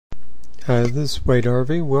Hi, this is Wade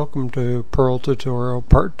Harvey. Welcome to Perl tutorial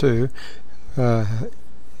part 2,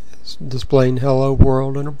 displaying Hello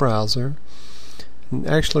World in a browser. And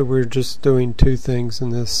actually, we're just doing two things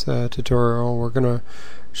in this tutorial. We're going to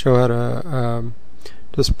show how to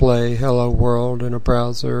display Hello World in a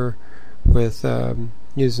browser with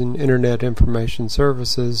using Internet Information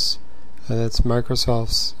Services. That's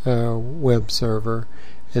Microsoft's web server,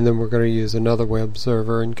 and then we're going to use another web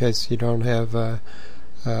server in case you don't have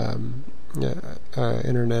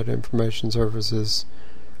Internet Information Services,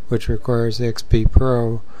 which requires XP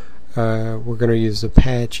Pro. We're going to use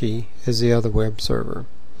Apache as the other web server.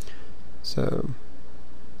 So,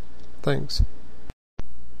 thanks.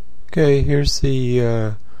 Okay, here's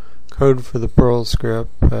the code for the Perl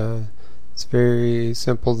script. It's very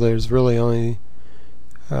simple. There's really only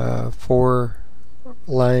 4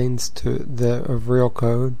 lines of real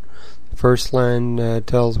code. The first line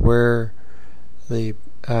tells where the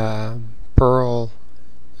Perl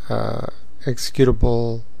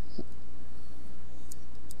executable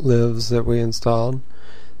lives that we installed.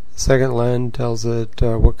 The second line tells it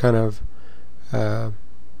what kind of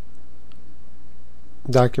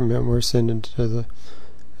document we're sending to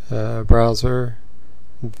the browser.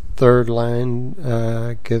 The third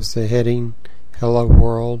line gives the heading Hello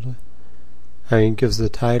World. Gives the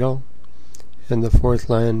title, and the fourth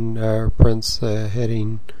line prints the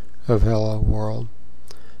heading of Hello World.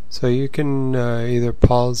 So you can either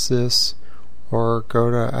pause this or go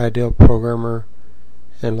to Ideal Programmer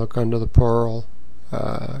and look under the Perl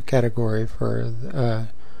category for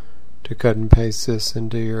to cut and paste this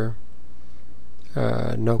into your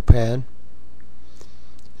notepad,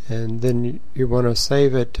 and then you want to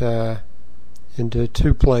save it into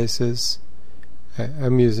 2 places.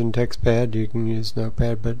 I'm using TextPad. You can use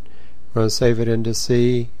Notepad, but you want to save it into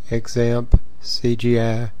C, Examp,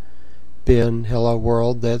 CGI, bin, Hello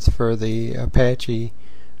World. That's for the Apache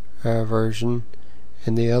version.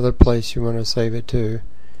 And the other place you want to save it to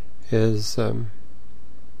is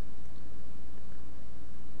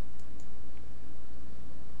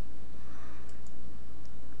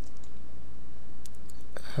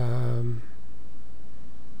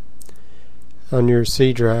on your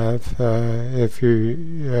C drive. If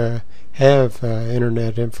you have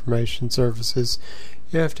Internet Information Services,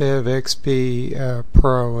 you have to have XP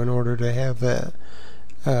Pro in order to have that.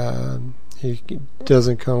 It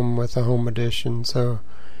doesn't come with a home edition, so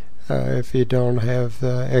if you don't have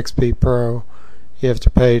XP Pro, you have to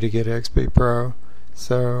pay to get XP Pro.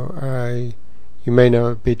 So you may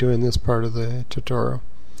not be doing this part of the tutorial.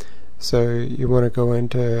 So you want to go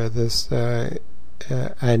into this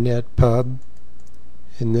inet pub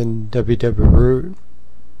and then www-root,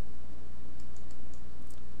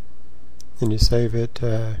 and you save it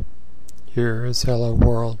here as Hello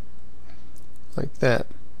World, like that.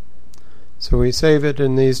 So we save it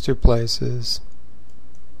in these 2 places,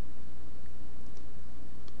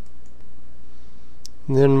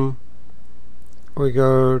 and then we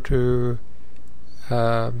go to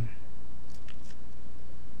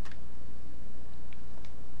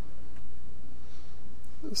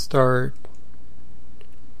Start,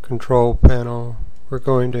 Control Panel. We're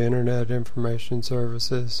going to Internet Information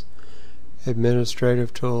Services,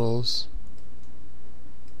 Administrative Tools,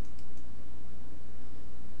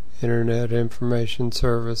 Internet Information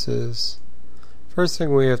Services. First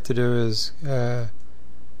thing we have to do is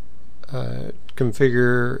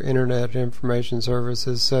configure Internet Information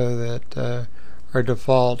Services so that our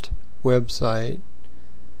default website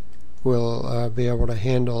will be able to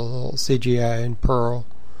handle CGI and Perl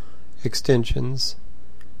extensions.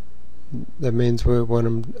 That means we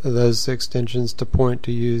want those extensions to point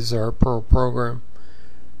to use our Perl program.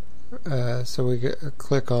 So we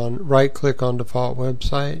right click on default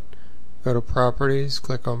website, go to properties,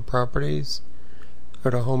 click on properties, go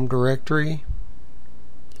to home directory,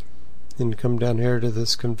 then come down here to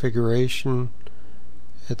this configuration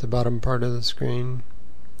at the bottom part of the screen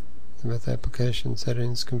with application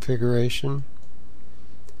settings configuration.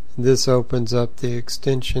 This opens up the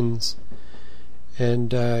extensions,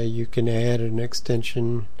 and you can add an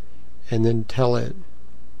extension and then tell it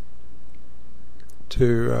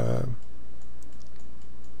to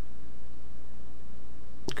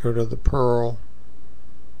go to the Perl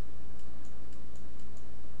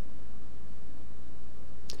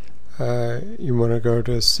you want to go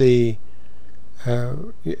to C, add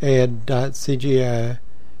 .cgi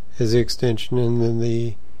as the extension, and then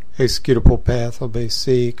the executable path will be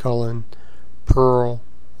C: Perl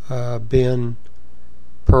bin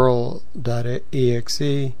Perl.exe,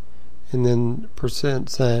 and then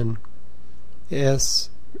 %s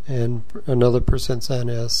and another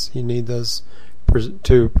 %s. You need those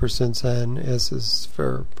two %, S is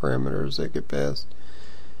for parameters that get passed.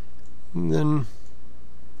 And then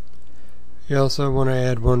you also want to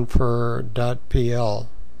add one for .pl,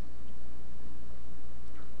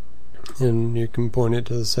 and you can point it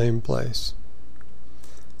to the same place.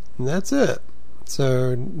 And that's it.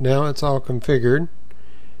 So now it's all configured,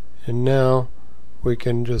 and now we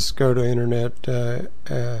can just go to Internet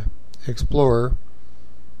Explorer,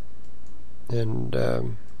 and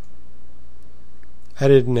I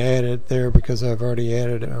didn't add it there because I've already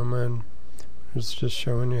added it on mine. It's just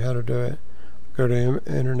showing you how to do it. Go to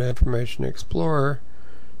Internet Information Explorer,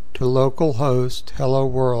 to localhost hello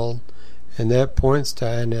world, and that points to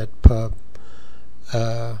inetpub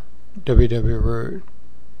www-root. And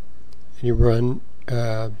you run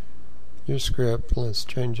your script. Let's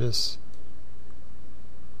change this.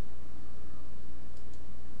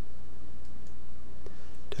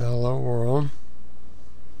 To hello world.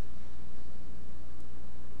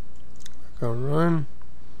 Click on run.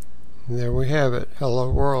 And there we have it. Hello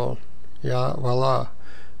world. Yeah, voila.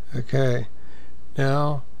 Okay.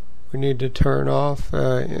 Now we need to turn off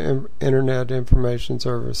Internet Information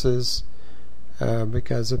Services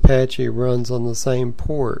because Apache runs on the same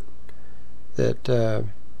port that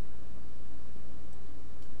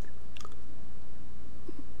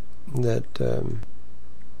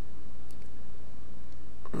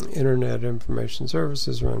Internet Information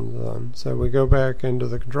Services runs on. So we go back into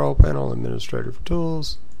the control panel, administrative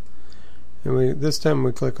tools, and this time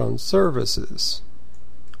we click on services,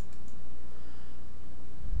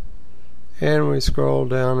 and we scroll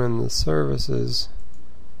down in the services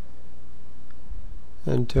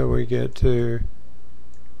until we get to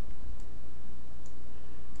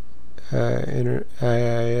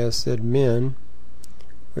IIS admin.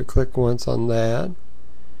 We click once on that,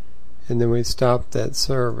 and then we stop that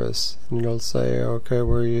service, and it'll say, okay,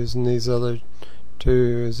 we're using these other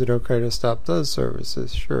two, is it okay to stop those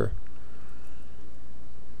services? Sure.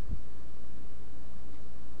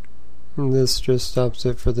 And this just stops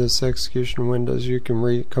it for this execution windows. You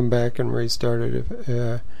can come back and restart it if,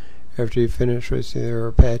 after you finish with your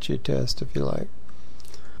Apache test if you like.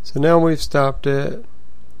 So now we've stopped it,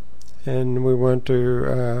 and we want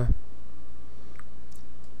to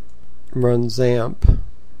run XAMPP.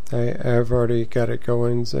 I've already got it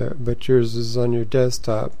going, but yours is on your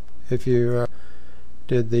desktop. If you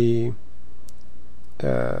did the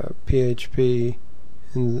PHP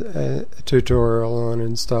tutorial on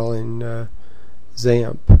installing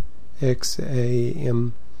XAMPP,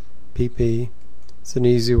 XAMPP, it's an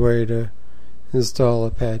easy way to install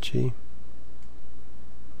Apache.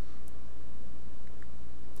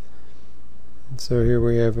 So here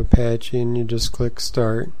we have Apache, and you just click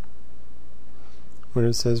start. When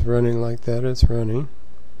it says running like that, it's running.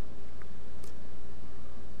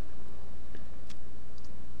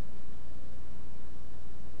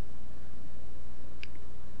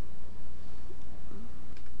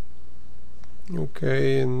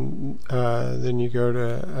 Okay, and then you go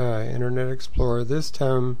to Internet Explorer. This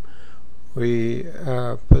time we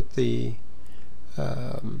put the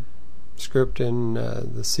script in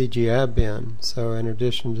the CGI bin. So in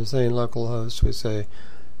addition to saying localhost, we say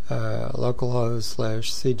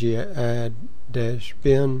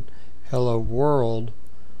localhost/CGI-bin hello world.cgi,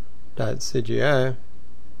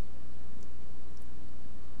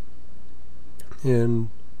 and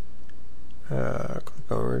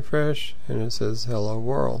click on refresh, and it says hello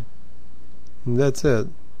world. And that's it.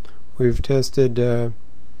 We've tested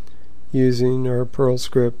using our Perl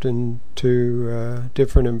script in two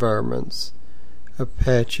different environments,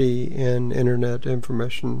 Apache and Internet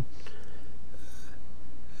Information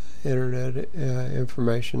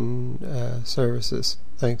Services.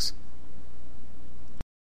 Thanks.